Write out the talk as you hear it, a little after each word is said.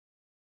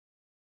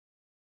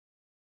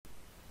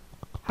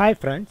Hi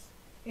friends,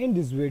 in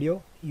this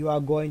video you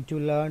are going to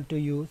learn to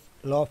use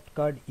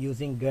Lofted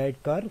using guide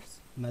curves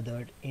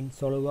method in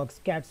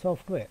SolidWorks CAD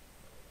software.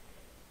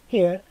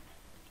 Here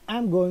I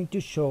am going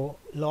to show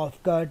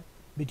Lofted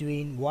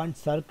between one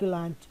circle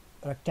and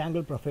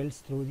rectangle profiles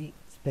through the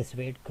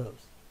specified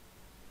curves.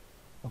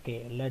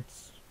 Okay,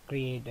 let's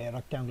create a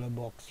rectangular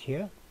box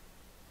here.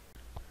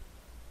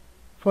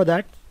 For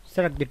that,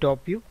 select the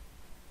top view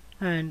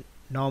and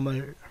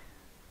normalize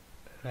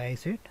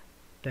it,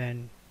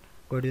 then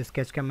go to the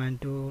sketch command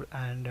tool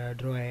and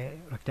draw a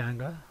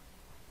rectangle,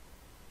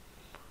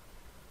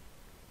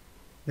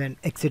 then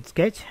exit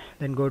sketch,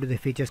 then go to the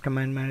features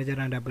command manager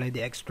and apply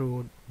the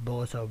extrude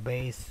boss or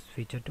base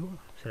feature tool.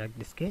 Select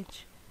the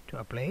sketch to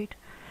apply it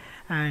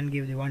and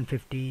give the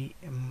 150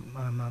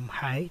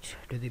 height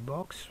to the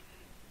box.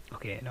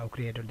 Okay, now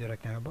created the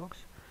rectangle box,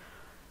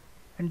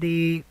 and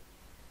the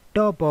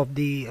top of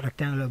the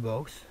rectangular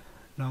box,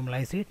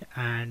 normalize it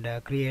and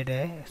create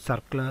a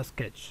circular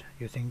sketch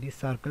using the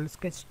circle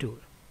sketch tool.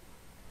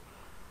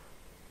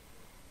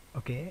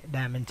 Okay,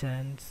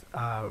 dimensions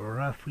are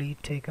roughly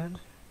taken.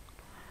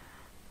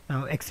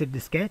 Now exit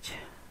the sketch.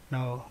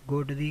 Now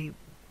go to the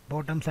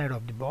bottom side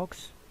of the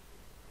box,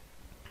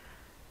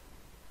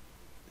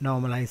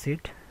 normalize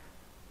it,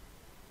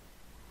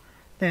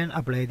 then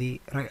apply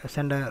the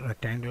center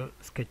rectangle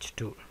sketch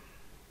tool.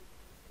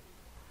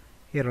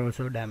 Here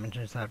also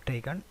dimensions are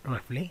taken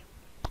roughly.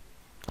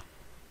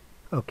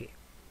 Okay,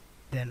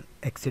 then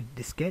exit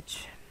the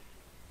sketch.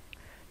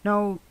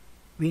 Now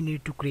we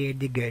need to create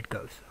the guide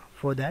curves.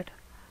 For that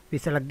we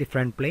select the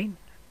front plane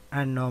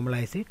and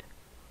normalize it.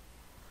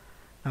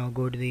 Now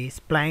go to the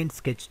spline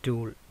sketch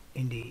tool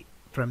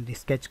from the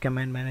sketch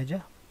command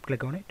manager,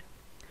 click on it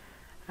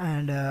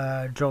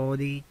and draw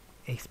the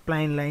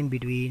spline line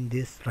between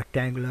this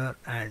rectangular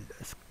and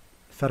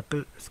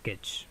circle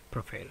sketch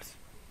profiles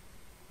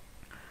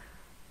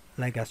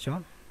like as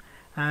shown,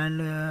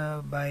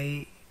 and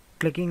by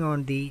clicking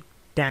on the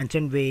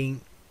tangent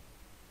weighing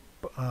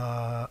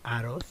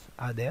arrows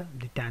are there,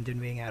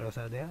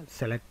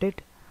 select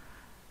it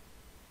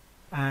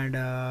and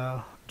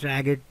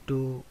drag it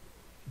to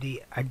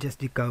the adjust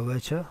the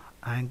curvature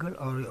angle,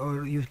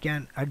 or you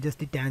can adjust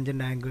the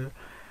tangent angle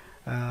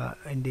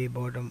in the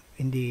bottom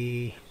in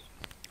the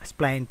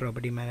spline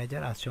property manager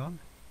as shown.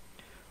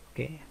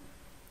 Okay,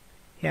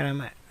 here I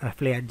am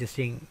roughly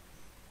adjusting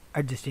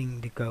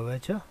the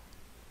curvature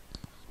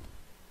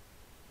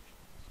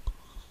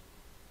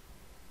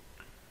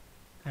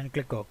and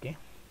click OK.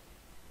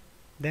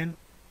 Then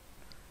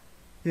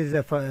this is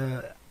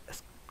a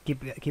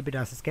keep it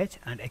as a sketch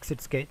and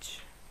exit sketch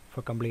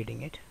for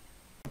completing it.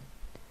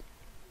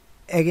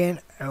 Again,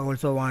 I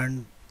also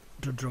want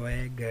to draw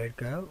a guide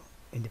curve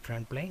in the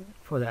front plane.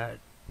 For that,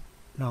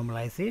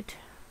 normalize it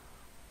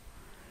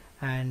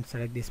and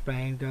select the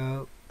spline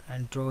curve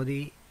and draw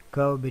the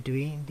curve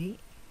between the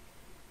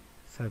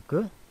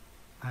circle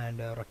and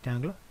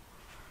rectangle,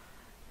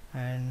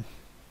 and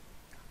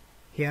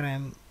here I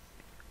am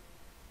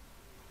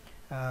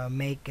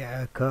make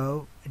a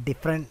curve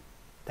different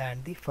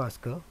than the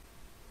first curve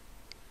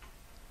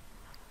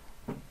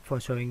for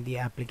showing the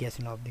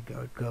application of the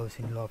guide curves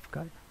in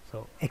Lofted.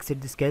 So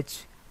exit the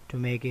sketch to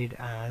make it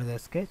another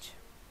sketch.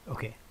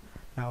 Okay,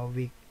 now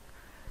we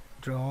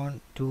drawn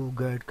two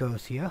guide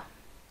curves here.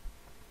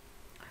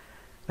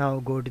 Now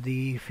go to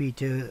the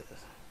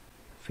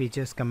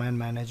features command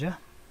manager,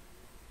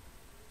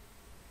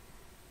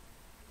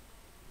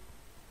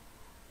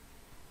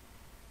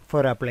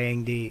 for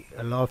applying the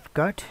loft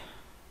cut,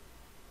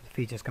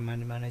 features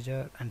command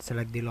manager, and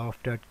select the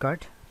lofted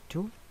cut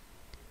tool.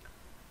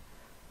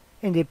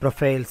 In the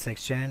profile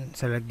section,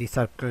 select the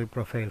circle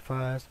profile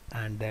first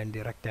and then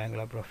the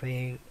rectangular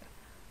profile.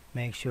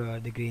 Make sure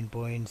the green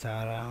points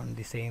are on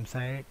the same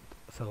side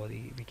so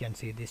we can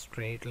see the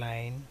straight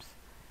lines.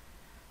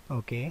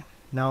 Okay,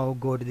 now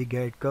go to the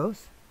guide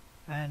curves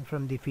and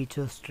from the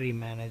features tree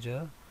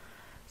manager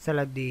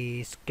select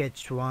the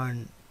sketch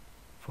 1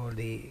 for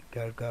the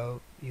guide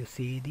curve. You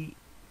see the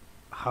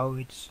how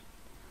it's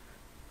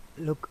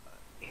look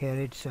here,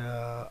 it's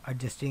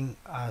adjusting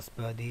as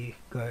per the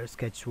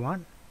sketch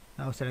 1.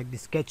 Now select the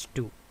sketch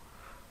 2.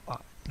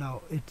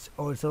 Now it's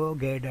also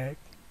guided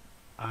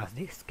as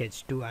the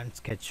sketch 2 and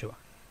sketch 1.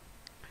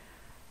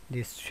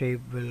 This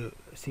shape will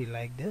see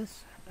like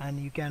this, and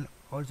you can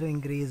also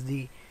increase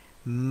the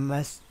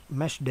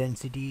mesh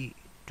density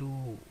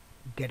to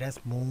get a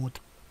smooth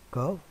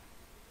curve.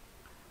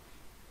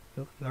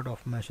 Look, lot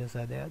of meshes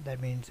are there, that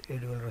means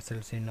it will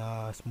result in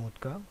a smooth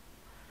curve.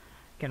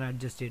 Can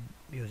adjust it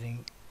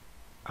using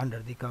under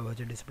the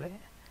curvature display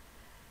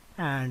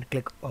and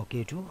click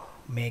OK to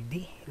make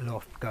the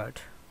loft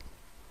cut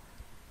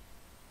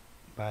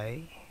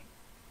by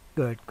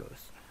guide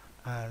curves,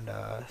 and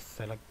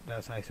select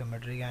as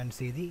isometric and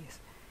see the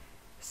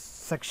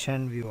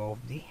section view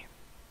of the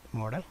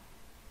model.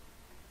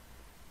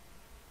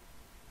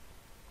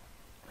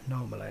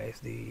 Normalize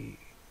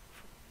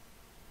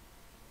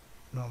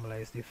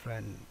the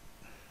front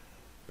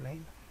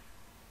plane.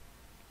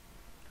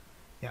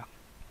 Yeah,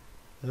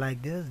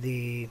 like this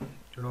the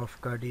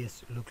loft cut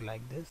is look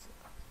like this.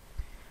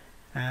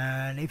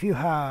 And if you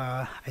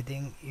have, I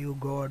think you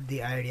got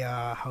the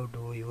idea how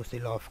to use the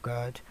loft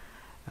cut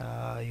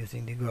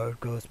using the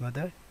curves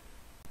method.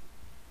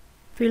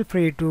 Feel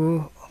free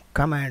to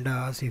comment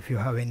us if you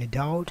have any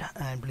doubt,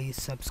 and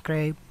please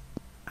subscribe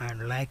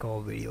and like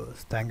our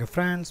videos. Thank you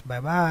friends, bye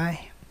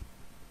bye.